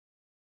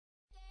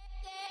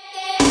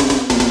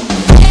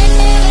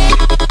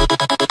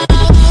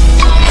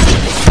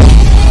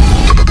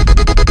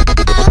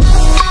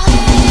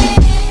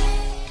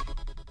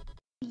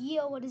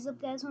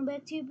guys, welcome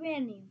back to a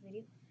brand new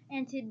video.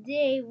 And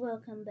today,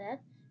 welcome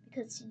back,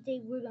 because today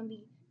we're going to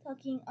be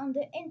talking on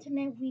the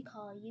internet we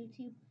call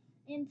YouTube,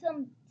 and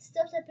some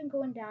stuff that's been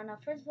going down. Now,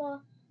 first of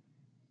all,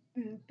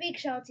 big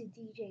shout out to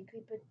DJ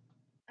Creeper,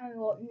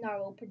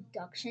 Narrow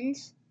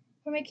Productions,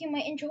 for making my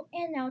intro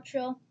and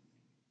outro.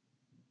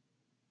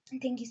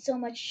 And thank you so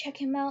much, check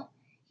him out.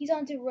 He's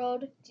on the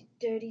road to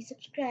 30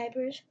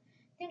 subscribers.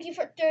 Thank you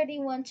for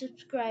 31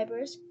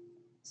 subscribers.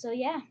 So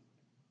yeah.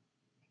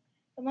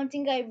 The one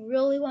thing I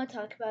really want to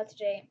talk about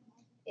today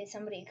is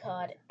somebody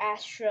called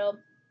Astro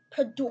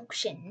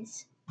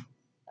Productions.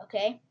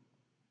 Okay?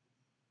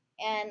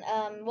 And,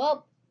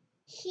 well,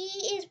 he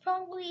is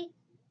probably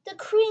the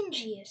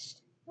cringiest,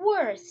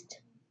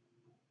 worst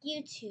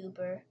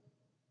YouTuber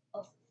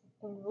of.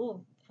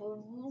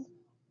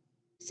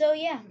 So,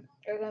 yeah,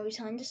 we're going to be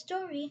telling the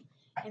story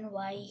and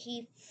why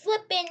he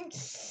flippin'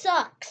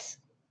 sucks.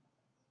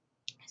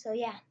 So,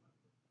 yeah,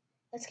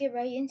 let's get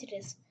right into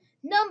this.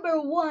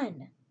 Number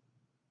one.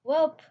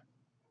 Well,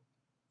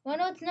 wanna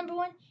know what's number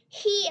one?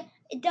 He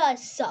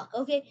does suck,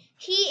 okay?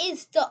 He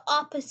is the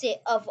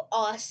opposite of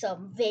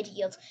awesome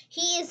videos.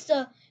 He is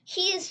the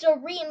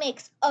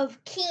remix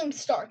of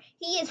Keemstar.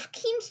 He is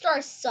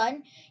Keemstar's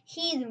son.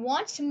 He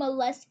wants to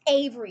molest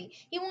Avery.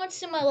 He wants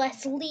to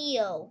molest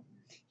Leo.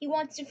 He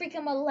wants to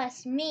freaking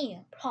molest me,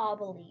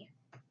 probably.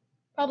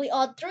 Probably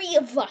all three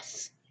of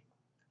us.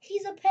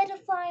 He's a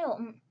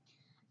pedophile.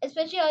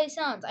 Especially how he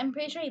sounds. I'm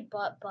pretty sure he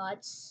bought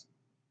bots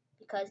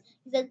because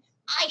he said,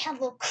 I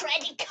have a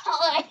credit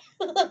card.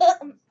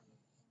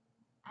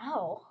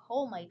 Ow.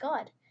 Oh my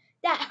god.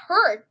 That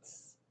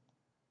hurts.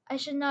 I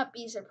should not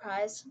be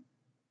surprised.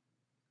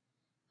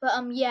 But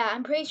yeah,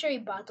 I'm pretty sure he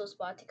bought those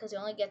bots because he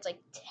only gets like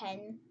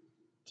 10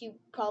 to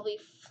probably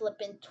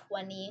flippin'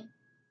 20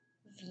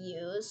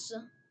 views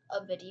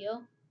a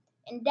video.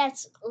 And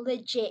that's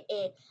legit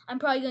it. I'm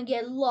probably gonna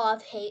get a lot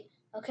of hate,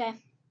 okay?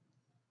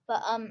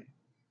 But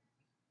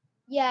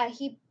yeah,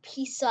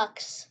 he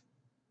sucks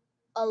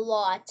a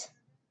lot.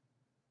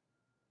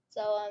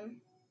 So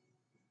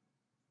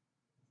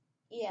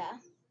yeah.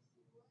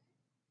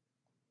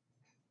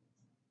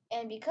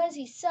 And because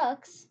he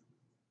sucks,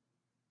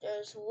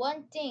 there's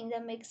one thing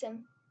that makes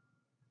him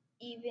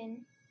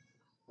even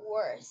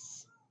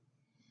worse.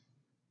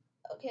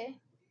 Okay?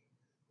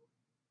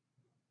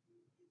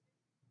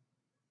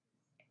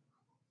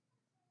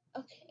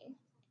 Okay.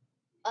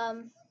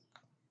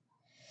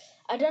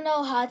 I don't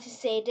know how to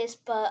say this,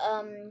 but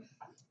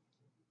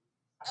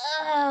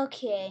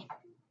okay.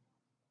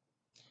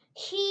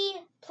 He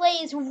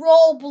plays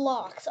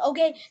Roblox,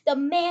 okay? The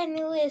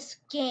manliest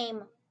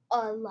game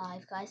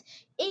alive, guys.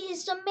 It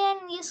is the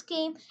manliest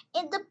game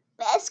and the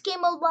best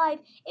game alive.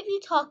 If you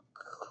talk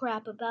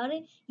crap about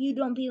it, you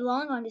don't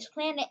belong on this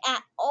planet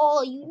at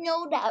all. You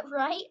know that,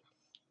 right?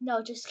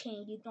 No, just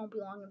kidding. You don't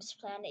belong on this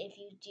planet. If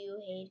you do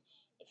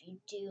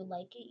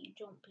like it, you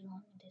don't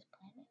belong on this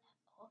planet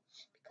at all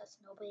because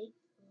nobody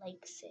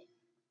likes it.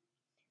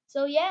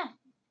 So yeah,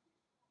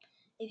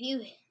 if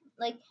you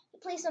like to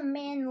play some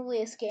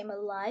manliest game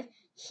alive,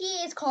 he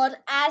is called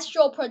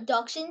Astro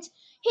Productions.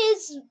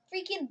 His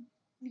freaking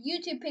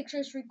YouTube picture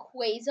is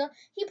Rayquaza.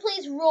 He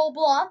plays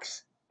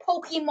Roblox,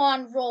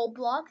 Pokemon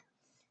Roblox.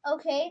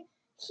 Okay,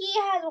 he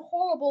has a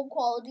horrible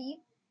quality,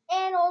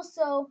 and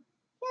also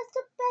he has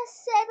the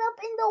best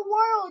setup in the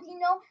world. You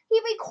know,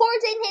 he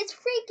records in his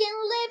freaking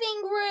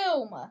living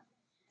room.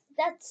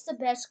 That's the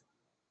best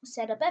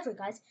setup ever,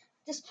 guys.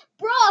 Just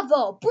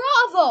bravo,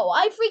 bravo!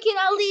 I freaking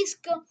at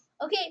least go.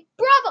 Okay,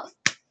 bravo!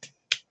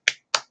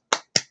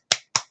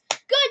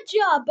 Good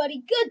job, buddy.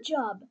 Good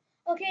job.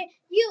 Okay,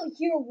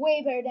 you're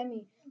way better than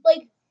me.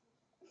 Like,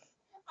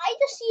 I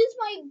just used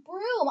my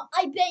broom.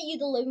 I bet you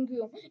the living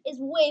room is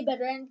way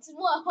better, and it's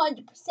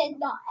 100%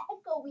 not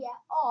echoey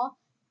at all.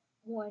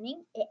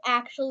 Warning, it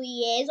actually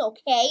is.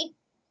 Okay.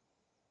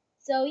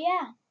 So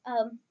yeah,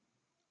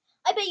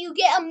 I bet you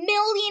get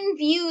 1,000,000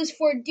 views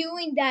for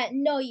doing that.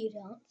 No, you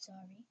don't.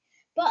 Sorry,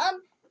 but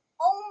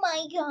oh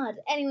my god.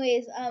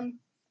 Anyways,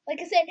 like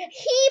I said,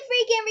 he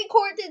freaking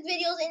records his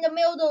videos in the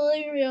middle of the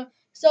living room.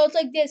 So it's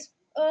like this.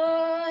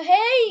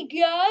 Hey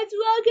guys,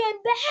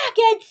 welcome back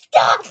and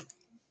stuff.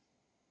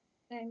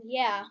 And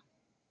yeah,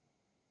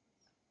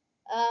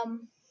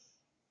 um,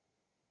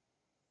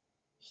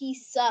 he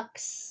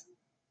sucks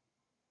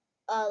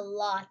a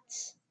lot.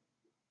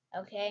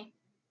 Okay.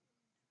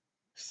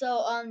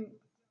 So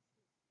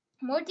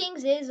more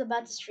things is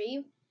about the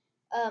stream.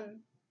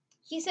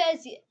 He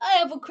says I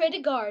have a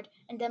credit card,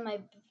 and then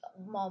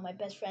my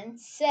best friend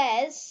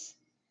says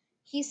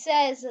he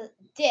says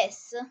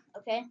this.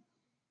 Okay,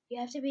 you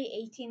have to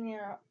be 18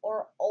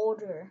 or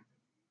older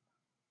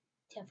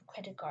to have a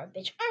credit card,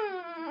 bitch.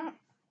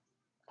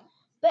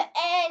 But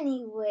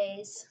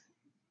anyways,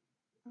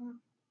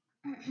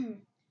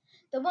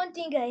 the one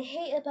thing I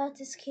hate about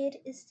this kid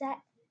is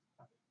that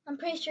I'm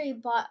pretty sure he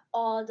bought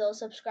all those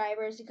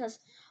subscribers because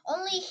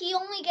he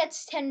only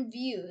gets 10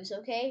 views,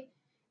 okay?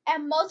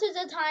 And most of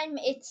the time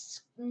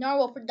it's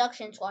Narwhal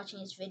Productions watching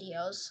his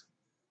videos.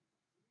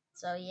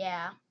 So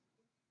yeah.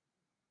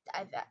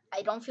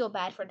 I don't feel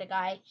bad for the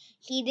guy.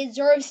 He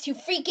deserves to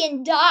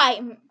freaking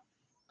die.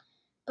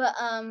 But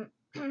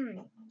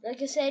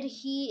like I said,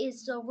 he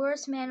is the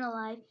worst man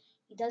alive.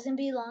 He doesn't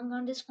belong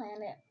on this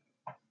planet.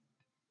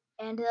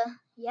 And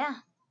yeah.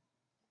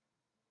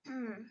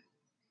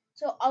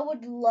 So I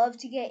would love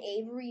to get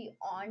Avery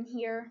on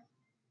here,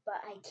 but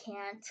I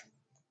can't.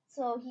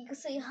 So he could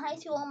say hi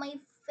to all my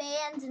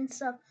fans and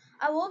stuff.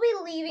 I will be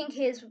leaving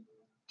his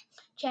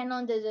channel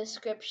in the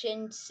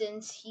description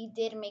since he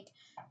did make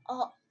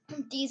all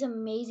these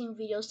amazing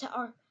videos that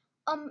are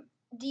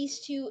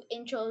these two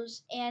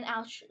intros and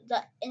outro,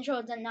 the intro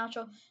and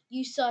outro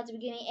you saw at the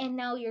beginning and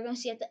now you're gonna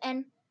see at the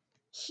end.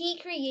 He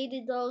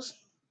created those.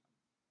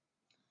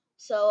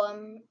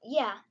 So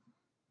yeah,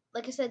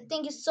 like I said,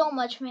 thank you so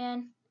much,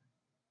 man.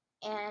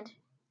 And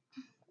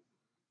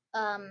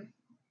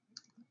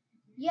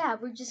yeah,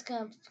 we're just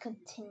gonna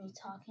continue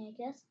talking, I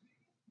guess.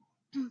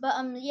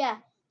 But yeah,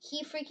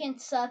 he freaking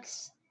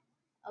sucks.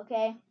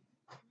 Okay,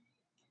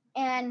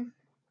 and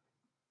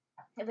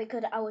if I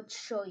could, I would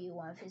show you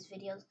one of his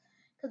videos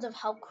because of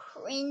how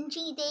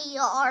cringy they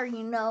are,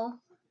 you know.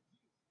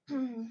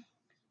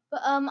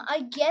 But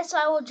I guess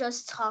I will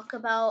just talk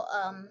about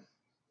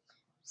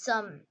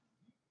some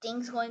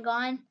things going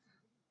on.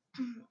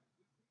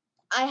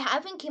 I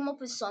haven't came up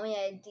with so many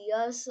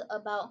ideas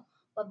about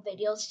what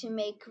videos to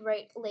make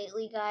right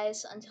lately,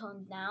 guys, until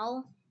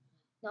now.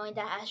 Knowing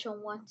that Astro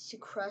wants to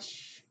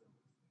crush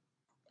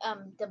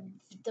the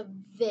the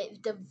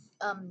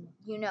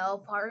you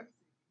know part,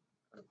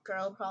 a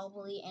girl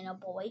probably and a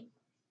boy.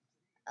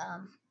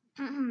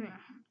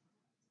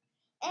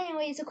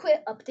 Anyways, a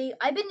quick update.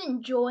 I've been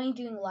enjoying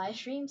doing live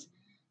streams.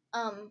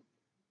 Um,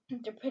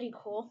 they're pretty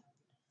cool.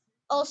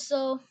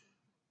 Also,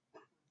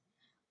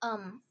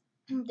 um,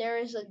 there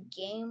is a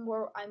game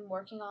where I'm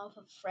working off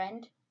a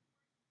friend.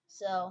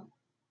 So,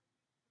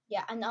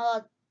 yeah, I'm not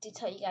allowed to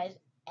tell you guys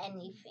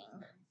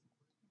anything.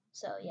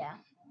 So, yeah.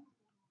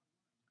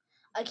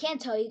 I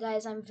can't tell you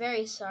guys. I'm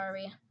very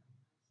sorry.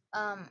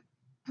 Um,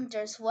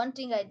 there's one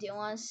thing I do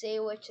want to say,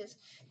 which is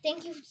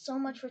thank you so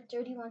much for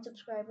 31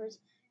 subscribers.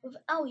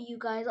 Without you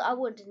guys, I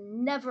would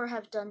never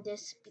have done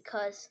this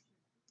because,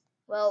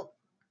 well,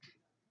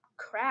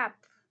 crap.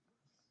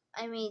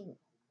 I mean,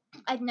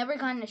 I've never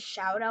gotten a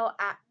shout out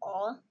at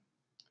all.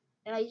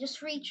 And I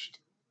just reached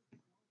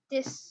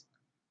this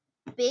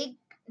big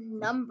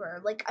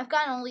number. Like, I've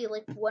gotten only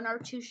like 1 or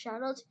 2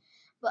 shout outs,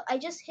 but I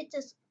just hit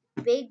this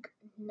big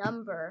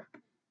number,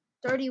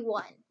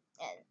 31.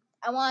 And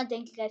I want to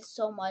thank you guys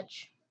so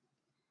much.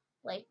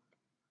 Like,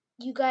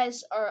 you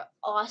guys are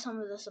awesome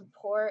with the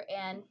support,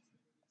 and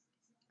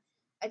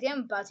I think I'm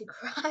about to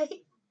cry.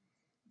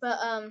 But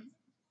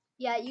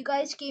yeah, you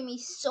guys gave me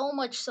so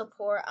much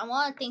support. I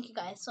want to thank you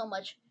guys so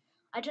much.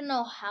 I don't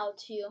know how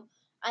to.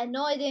 I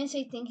know I didn't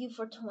say thank you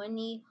for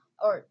 20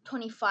 or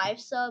 25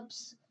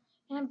 subs,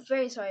 and I'm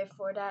very sorry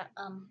for that.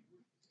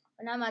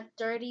 When I'm at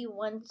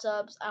 31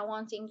 subs, I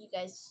want to thank you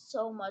guys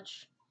so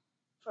much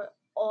for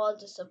all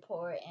the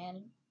support.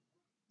 And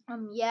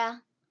yeah,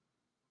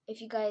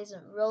 if you guys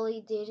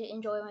really did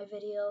enjoy my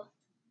video,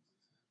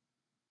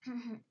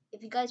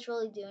 if you guys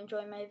really do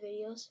enjoy my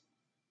videos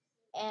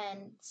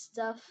and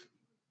stuff,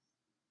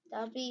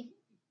 that would be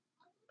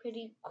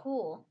pretty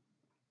cool.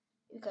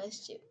 You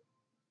guys do.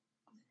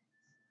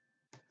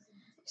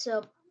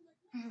 So,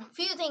 a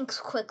few things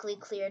quickly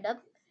cleared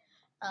up.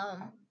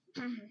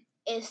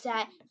 Is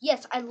that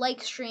yes, I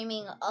like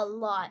streaming a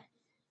lot.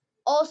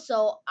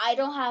 Also, I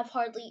don't have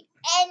hardly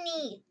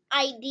any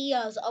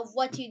ideas of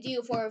what to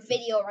do for a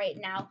video right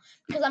now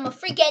because I'm a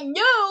freaking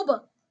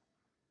noob.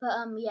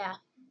 But yeah.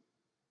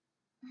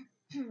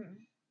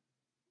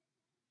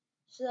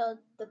 So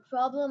the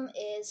problem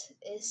is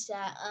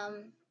that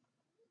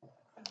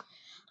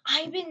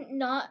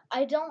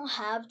I don't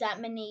have that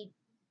many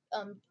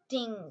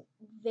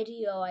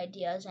video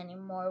ideas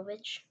anymore,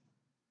 which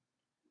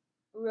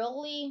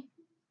really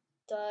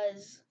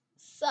does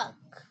suck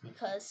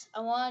because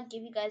I want to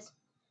give you guys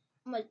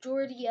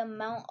majority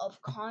amount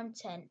of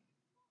content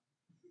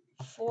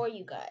for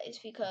you guys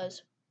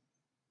because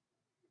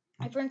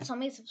I've earned so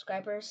many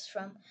subscribers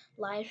from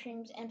live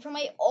streams and from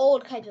my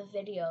old kinds of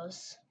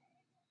videos,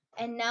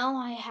 and now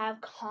I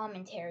have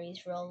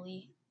commentaries,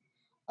 really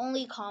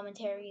only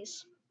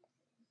commentaries.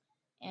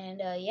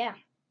 And yeah,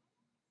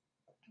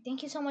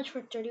 thank you so much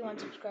for 31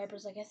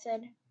 subscribers. Like I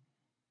said,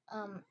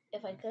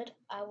 if I could,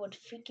 I would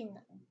freaking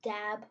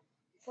dab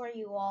for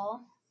you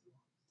all.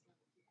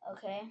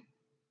 Okay,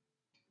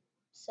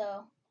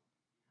 so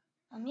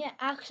yeah,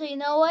 actually, you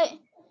know what?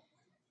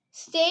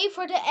 Stay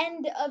for the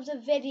end of the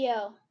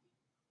video,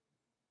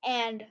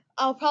 and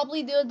I'll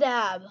probably do a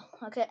dab.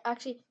 Okay,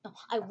 actually, no,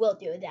 I will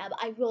do a dab.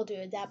 I will do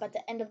a dab at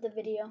the end of the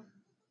video.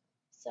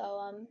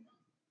 So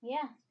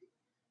yeah.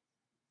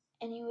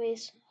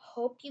 Anyways,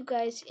 hope you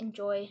guys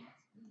enjoy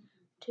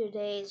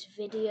today's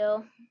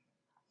video.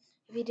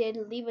 If you did,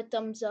 leave a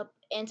thumbs up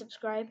and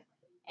subscribe.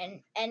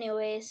 And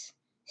anyways,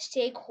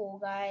 stay cool,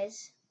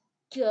 guys.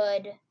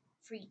 Good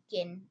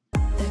freaking.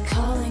 They're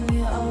calling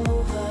you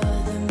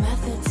over, the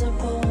methods are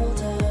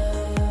bolder.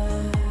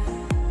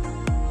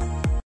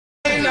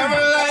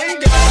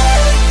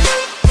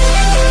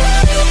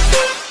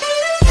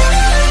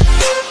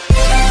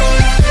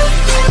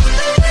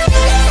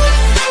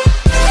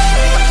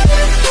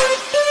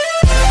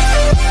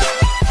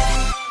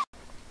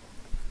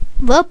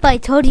 well, I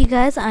told you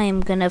guys I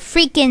am gonna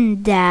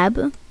freaking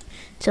dab.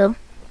 So